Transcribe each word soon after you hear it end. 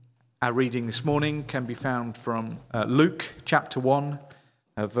Our reading this morning can be found from Luke chapter 1,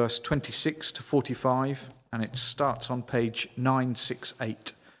 verse 26 to 45, and it starts on page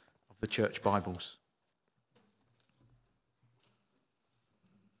 968 of the Church Bibles.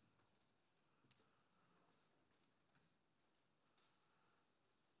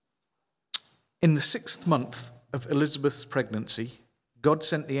 In the 6th month of Elizabeth's pregnancy, God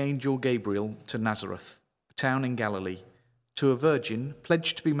sent the angel Gabriel to Nazareth, a town in Galilee, to a virgin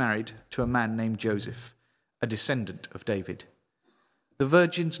pledged to be married to a man named Joseph, a descendant of David. The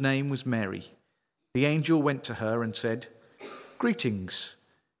virgin's name was Mary. The angel went to her and said, "Greetings,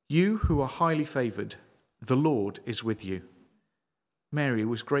 you who are highly favoured, the Lord is with you." Mary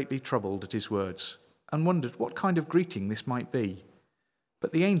was greatly troubled at his words and wondered what kind of greeting this might be.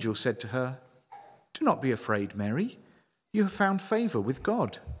 But the angel said to her, "Do not be afraid, Mary. You have found favour with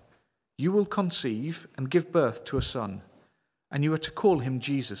God. You will conceive and give birth to a son, and you are to call him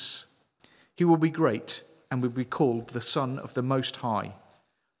Jesus. He will be great and will be called the Son of the Most High.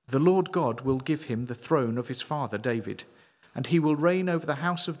 The Lord God will give him the throne of his father David, and he will reign over the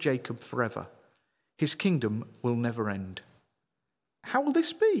house of Jacob forever. His kingdom will never end." "How will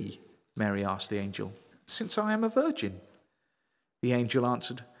this be?" Mary asked the angel, "since I am a virgin?" The angel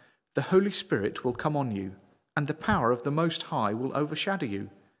answered, "The Holy Spirit will come on you, and the power of the Most High will overshadow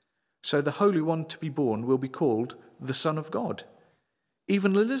you. So the Holy One to be born will be called the Son of God.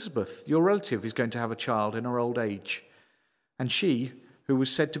 Even Elizabeth, your relative, is going to have a child in her old age, and she, who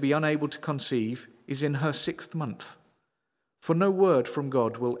was said to be unable to conceive, is in her 6th month. For no word from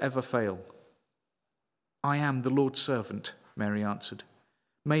God will ever fail." "I am the Lord's servant," Mary answered.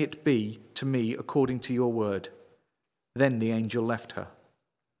 "May it be to me according to your word." Then the angel left her.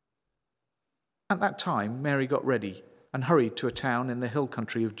 At that time, Mary got ready and hurried to a town in the hill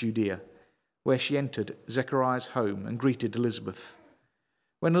country of Judea, where she entered Zechariah's home and greeted Elizabeth.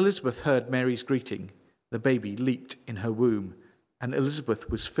 When Elizabeth heard Mary's greeting, the baby leaped in her womb, and Elizabeth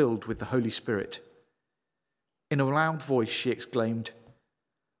was filled with the Holy Spirit. In a loud voice she exclaimed,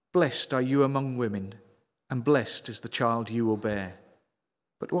 "Blessed are you among women, and blessed is the child you will bear.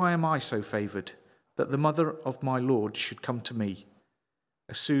 But why am I so favoured, that the mother of my Lord should come to me?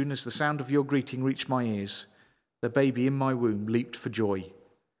 As soon as the sound of your greeting reached my ears, the baby in my womb leaped for joy.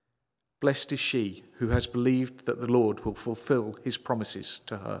 Blessed is she who has believed that the Lord will fulfill his promises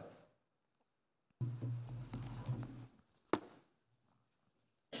to her."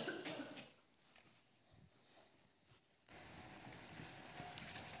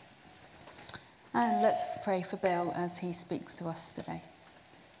 And let's pray for Bill as he speaks to us today.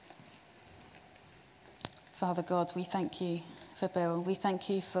 Father God, we thank you for Bill. We thank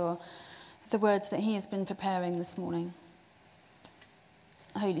you for the words that he has been preparing this morning.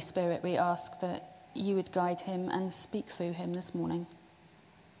 Holy Spirit, we ask that you would guide him and speak through him this morning.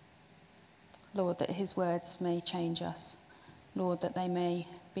 Lord, that his words may change us. Lord, that they may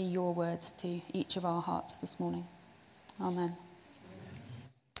be your words to each of our hearts this morning. Amen.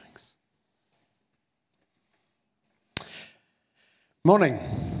 Thanks. Morning.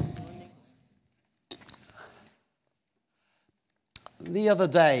 The other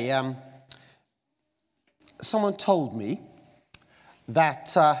day, someone told me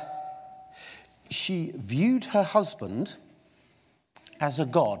that she viewed her husband as a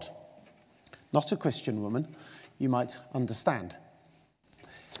god, not a Christian woman, you might understand.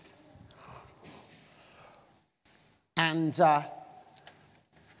 And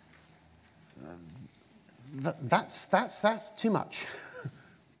that's too much.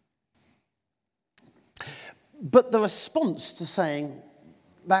 But the response to saying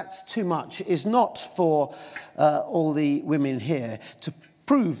that's too much is not for all the women here to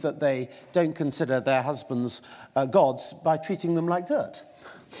prove that they don't consider their husbands gods by treating them like dirt.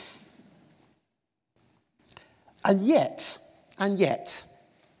 And yet, I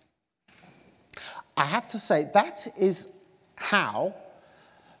have to say that is how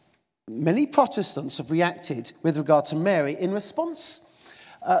many Protestants have reacted with regard to Mary in response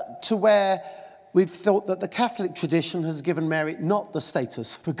to where we've thought that the Catholic tradition has given Mary not the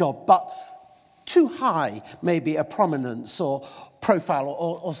status for God, but too high, maybe a prominence or profile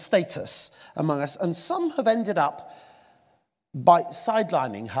or status among us. And some have ended up by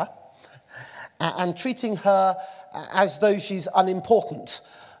sidelining her and treating her as though she's unimportant,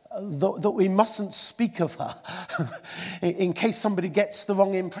 that we mustn't speak of her in case somebody gets the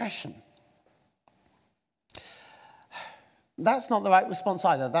wrong impression. That's not the right response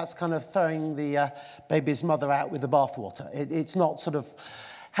either. That's kind of throwing the baby's mother out with the bathwater. It's not sort of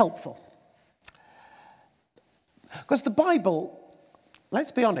helpful. Because the Bible,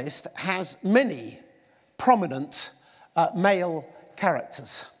 let's be honest, has many prominent male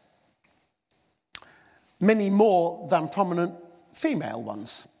characters. many more than prominent female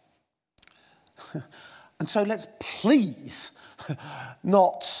ones. And so let's please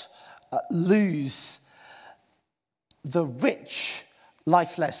not lose the rich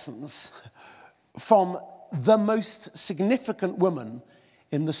life lessons from the most significant woman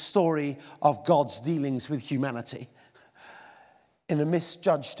in the story of God's dealings with humanity in a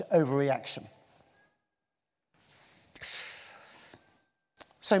misjudged overreaction.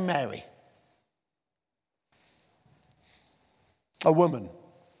 So Mary, a woman,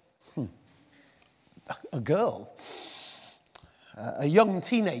 a girl, a young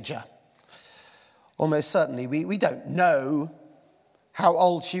teenager, almost certainly. We don't know how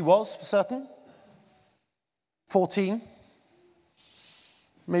old she was for certain. 14,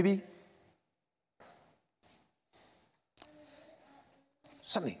 maybe.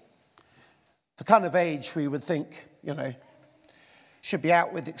 Certainly. The kind of age we would think, should be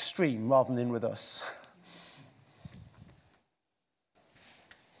out with Extreme rather than in with us.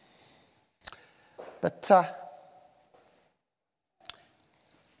 But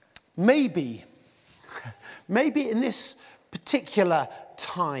maybe in this particular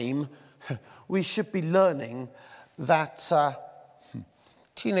time, we should be learning that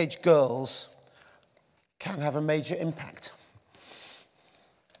teenage girls can have a major impact.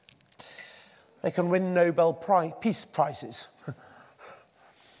 They can win Nobel Peace Prizes.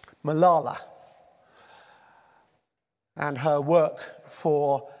 Malala and her work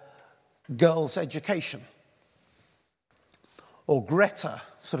for girls' education. Or Greta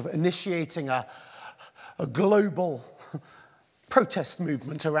sort of initiating a global protest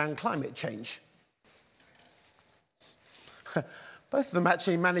movement around climate change. Both of them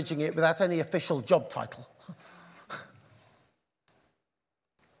actually managing it without any official job title.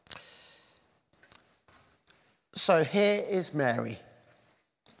 So here is Mary,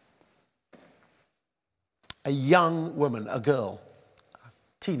 a young woman, a girl, a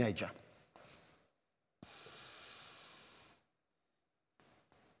teenager.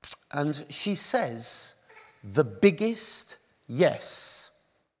 And she says the biggest yes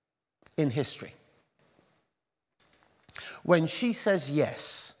in history. When she says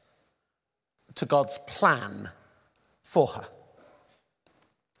yes to God's plan for her.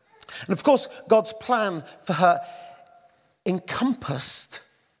 And of course, God's plan for her encompassed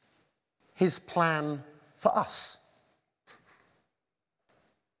his plan for us.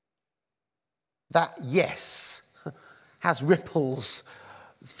 That yes has ripples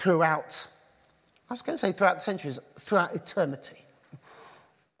throughout, I was going to say throughout the centuries, throughout eternity.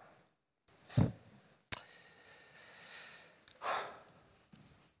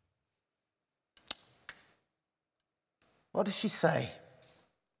 What does she say?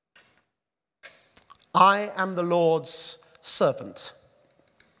 I am the Lord's servant.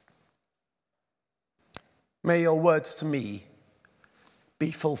 May your words to me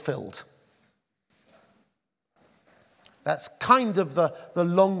be fulfilled. That's kind of the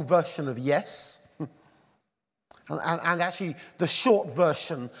long version of yes. And actually the short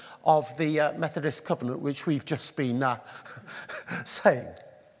version of the Methodist covenant, which we've just been saying.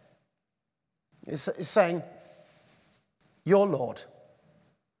 It's saying, your Lord,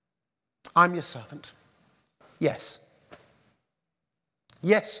 I'm your servant. Yes.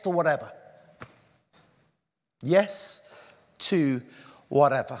 Yes to whatever. Yes to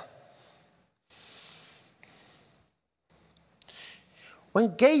whatever.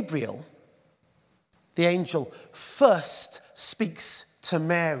 When Gabriel, the angel, first speaks to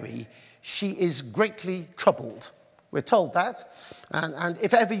Mary, she is greatly troubled. We're told that. And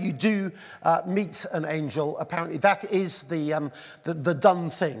if ever you do meet an angel, apparently that is the done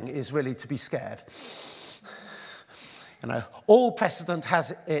thing, is really to be scared. All precedent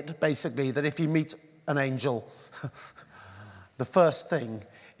has it, basically, that if you meet an angel, the first thing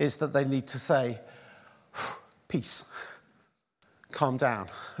is that they need to say, peace, calm down,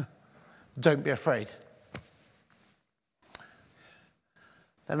 don't be afraid.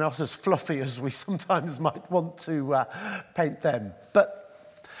 They're not as fluffy as we sometimes might want to paint them.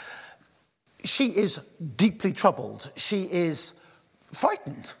 But she is deeply troubled. She is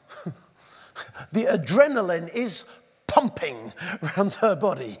frightened. The adrenaline is pumping around her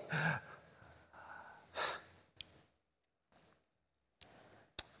body.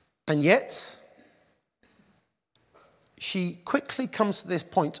 And yet, she quickly comes to this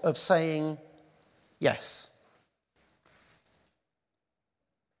point of saying yes.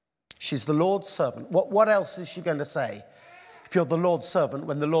 She's the Lord's servant. What else is she going to say? If you're the Lord's servant,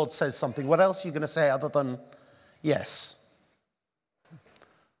 when the Lord says something, what else are you going to say other than yes?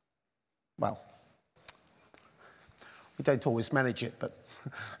 Well, we don't always manage it, but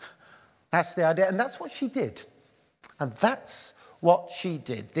That's the idea. And that's what she did. And that's what she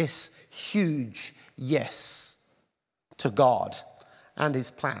did. This huge yes to God and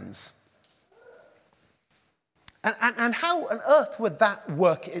his plans. And how on earth would that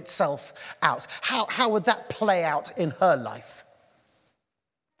work itself out? How would that play out in her life?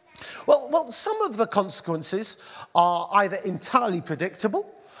 Well, some of the consequences are either entirely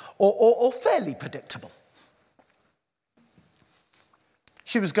predictable or fairly predictable.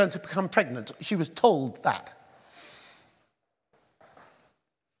 She was going to become pregnant. She was told that.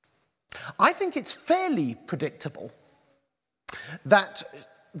 I think it's fairly predictable that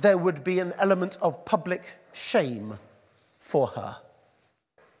there would be an element of public shame for her.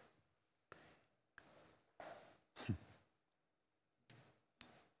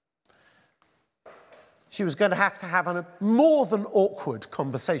 She was going to have a more than awkward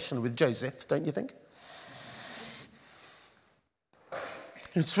conversation with Joseph, don't you think?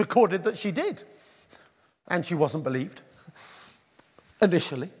 It's recorded that she did. And she wasn't believed.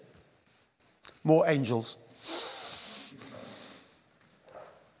 Initially. More angels.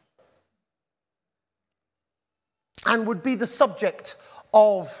 And would be the subject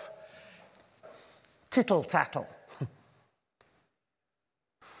of tittle-tattle.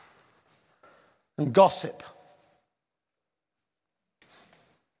 And gossip.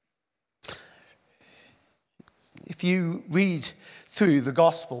 If you read through the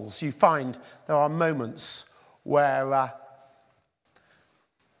Gospels, you find there are moments where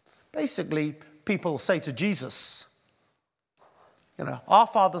basically people say to Jesus, our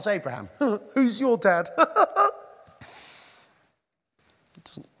father's Abraham. Who's your dad?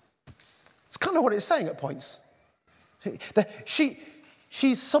 It's kind of what it's saying at points.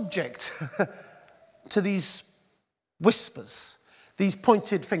 She's subject to these whispers, these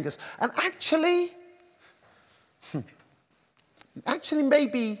pointed fingers. And actually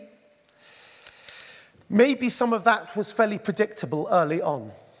maybe some of that was fairly predictable early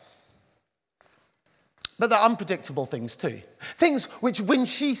on. But there are unpredictable things too. Things which, when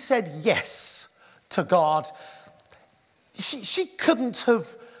she said yes to God, she couldn't have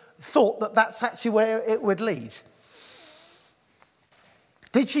thought that that's actually where it would lead.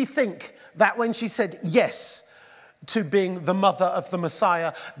 Did she think that when she said yes to being the mother of the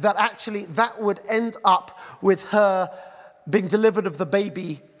Messiah, that actually that would end up with her being delivered of the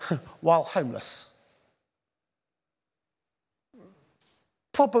baby while homeless?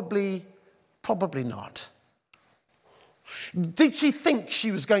 Probably not. Did she think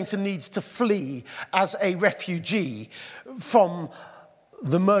she was going to need to flee as a refugee from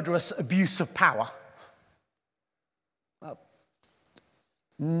the murderous abuse of power?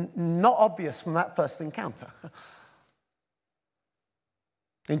 Not obvious from that first encounter.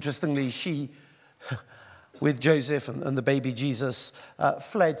 Interestingly, she, with Joseph and the baby Jesus,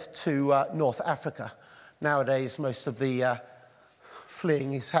 fled to North Africa. Nowadays, most of the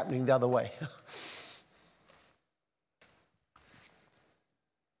fleeing is happening the other way.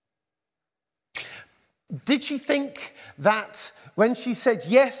 Did she think that when she said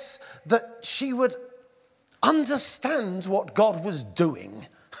yes, that she would understand what God was doing?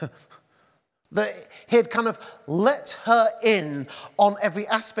 That he had kind of let her in on every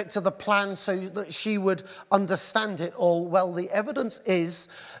aspect of the plan so that she would understand it all? Well, the evidence is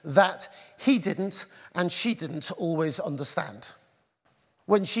that he didn't and she didn't always understand.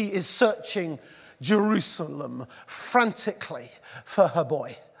 When she is searching Jerusalem frantically for her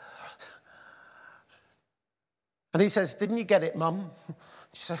boy. And he says, "Didn't you get it, Mum?"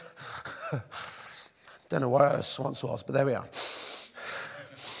 She said, "Don't know where I once was, but there we are.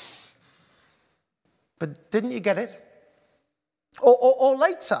 But didn't you get it?" Or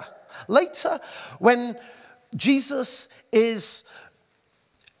later, when Jesus is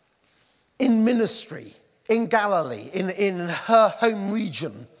in ministry in Galilee, in her home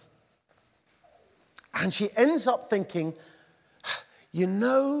region, and she ends up thinking,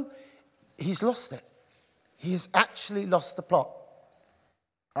 he's lost it. He has actually lost the plot.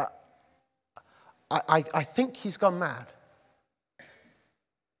 I think he's gone mad.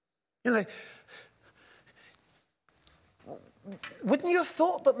 Wouldn't you have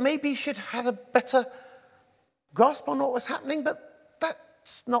thought that maybe she'd had a better grasp on what was happening? But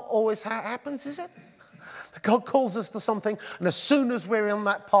that's not always how it happens, is it? God calls us to something, and as soon as we're on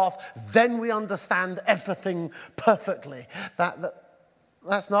that path, then we understand everything perfectly.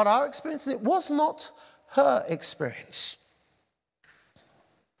 That's not our experience, and it was not her experience.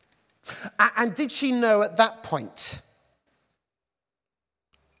 And did she know at that point,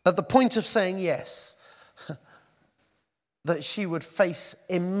 at the point of saying yes, that she would face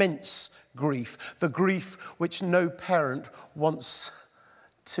immense grief, the grief which no parent wants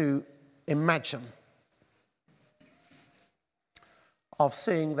to imagine of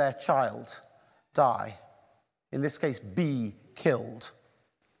seeing their child die, in this case be killed,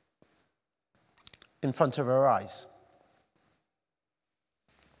 in front of her eyes.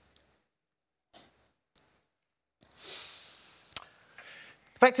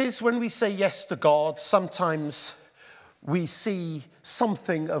 The fact is, when we say yes to God, sometimes we see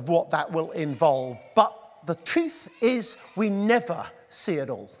something of what that will involve. But the truth is, we never see it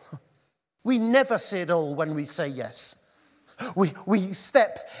all. We never see it all when we say yes. We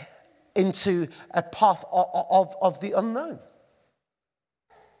step into a path of the unknown.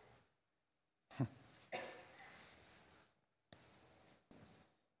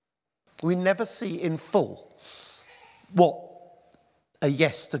 We never see in full what a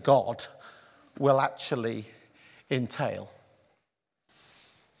yes to God will actually entail.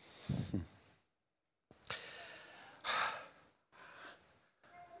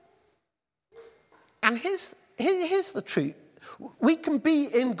 And here's the truth. We can be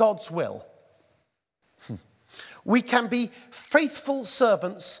in God's will. We can be faithful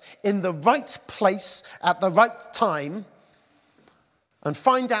servants in the right place at the right time and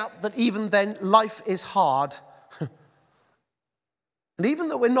find out that even then life is hard and even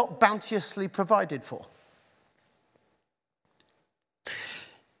that we're not bounteously provided for.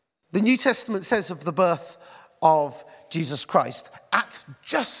 The New Testament says of the birth of Jesus Christ, at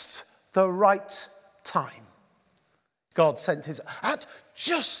just the right time. God sent his, at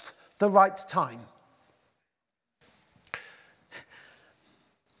just the right time.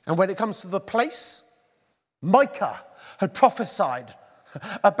 And when it comes to the place, Micah had prophesied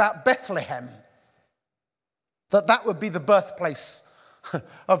about Bethlehem, that would be the birthplace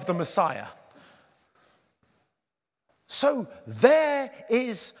of the Messiah. So there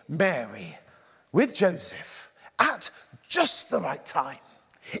is Mary with Joseph at just the right time,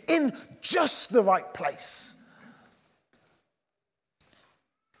 in just the right place.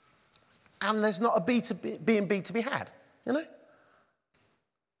 And there's not a B and B to be had, you know?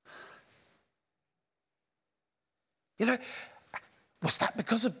 You know, was that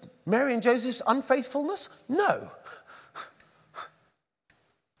because of Mary and Joseph's unfaithfulness? No.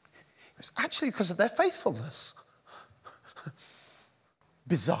 It was actually because of their faithfulness.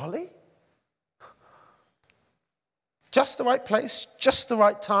 Bizarrely. Just the right place, just the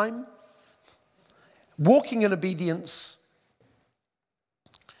right time. Walking in obedience.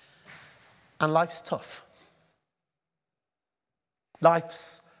 And life's tough.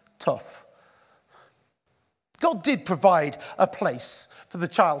 Life's tough. God did provide a place for the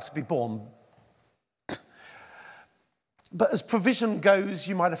child to be born. But as provision goes,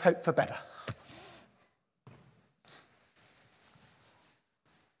 you might have hoped for better.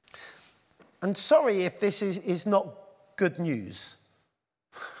 And sorry if this is not good news.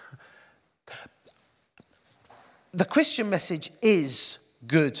 The Christian message is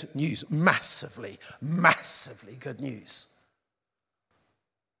good news. Massively, massively good news.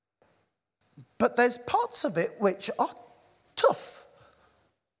 But there's parts of it which are tough.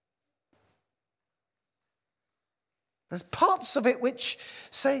 There's parts of it which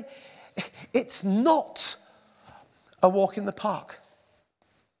say it's not a walk in the park.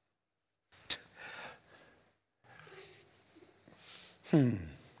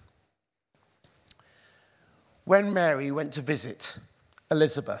 When Mary went to visit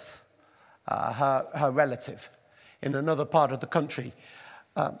Elizabeth, her relative, in another part of the country,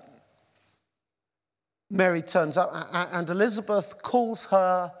 Mary turns up and Elizabeth calls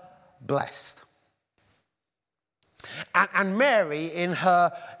her blessed. And Mary, in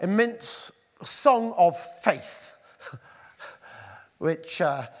her immense song of faith, which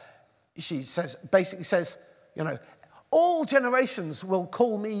she says, basically says, you know, all generations will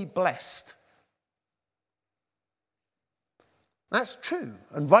call me blessed. That's true,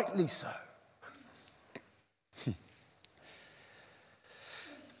 and rightly so.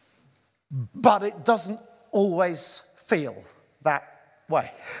 But it doesn't always feel that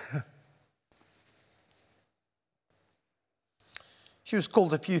way. She was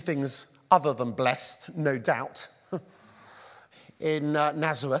called a few things other than blessed, no doubt, in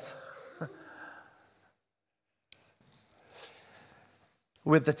Nazareth.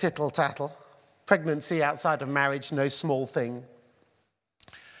 With the tittle-tattle. Pregnancy outside of marriage, no small thing.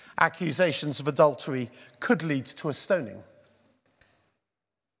 Accusations of adultery could lead to a stoning.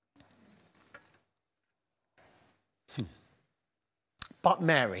 But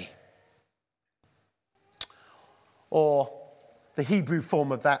Mary, or the Hebrew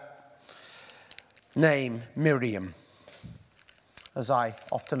form of that name, Miriam, as I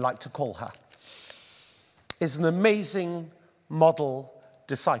often like to call her, is an amazing model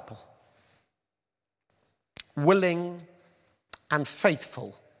disciple. willing, and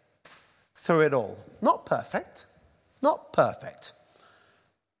faithful through it all. Not perfect. Not perfect.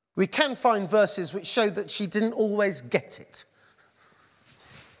 We can find verses which show that she didn't always get it.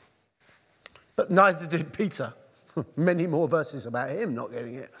 But neither did Peter. Many more verses about him not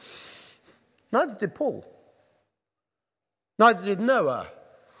getting it. Neither did Paul. Neither did Noah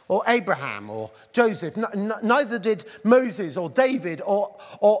or Abraham or Joseph. Neither did Moses or David or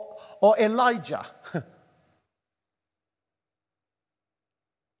Elijah.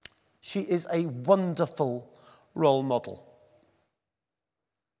 She is a wonderful role model.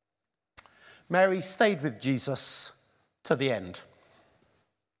 Mary stayed with Jesus to the end,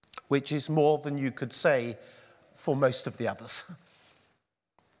 which is more than you could say for most of the others.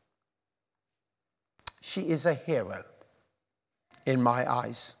 She is a hero in my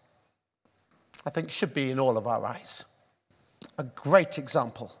eyes. I think should be in all of our eyes. A great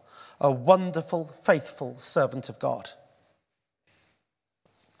example, a wonderful, faithful servant of God.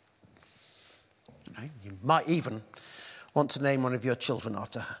 You might even want to name one of your children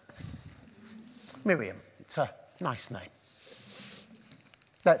after her. Miriam, it's a nice name.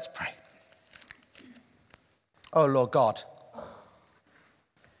 Let's pray. Oh, Lord God,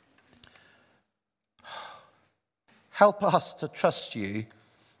 help us to trust you,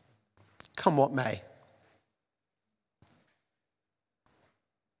 come what may.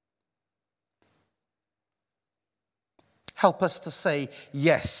 Help us to say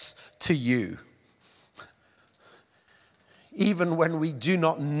yes to you, even when we do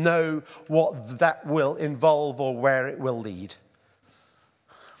not know what that will involve or where it will lead.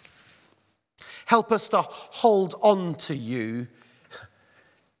 Help us to hold on to you,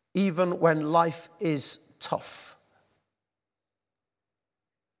 even when life is tough.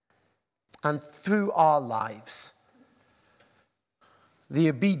 And through our lives, the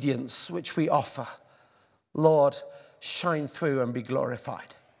obedience which we offer, Lord, shine through and be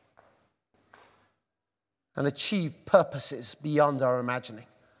glorified. And achieve purposes beyond our imagining.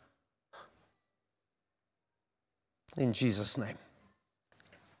 In Jesus' name,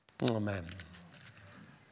 amen.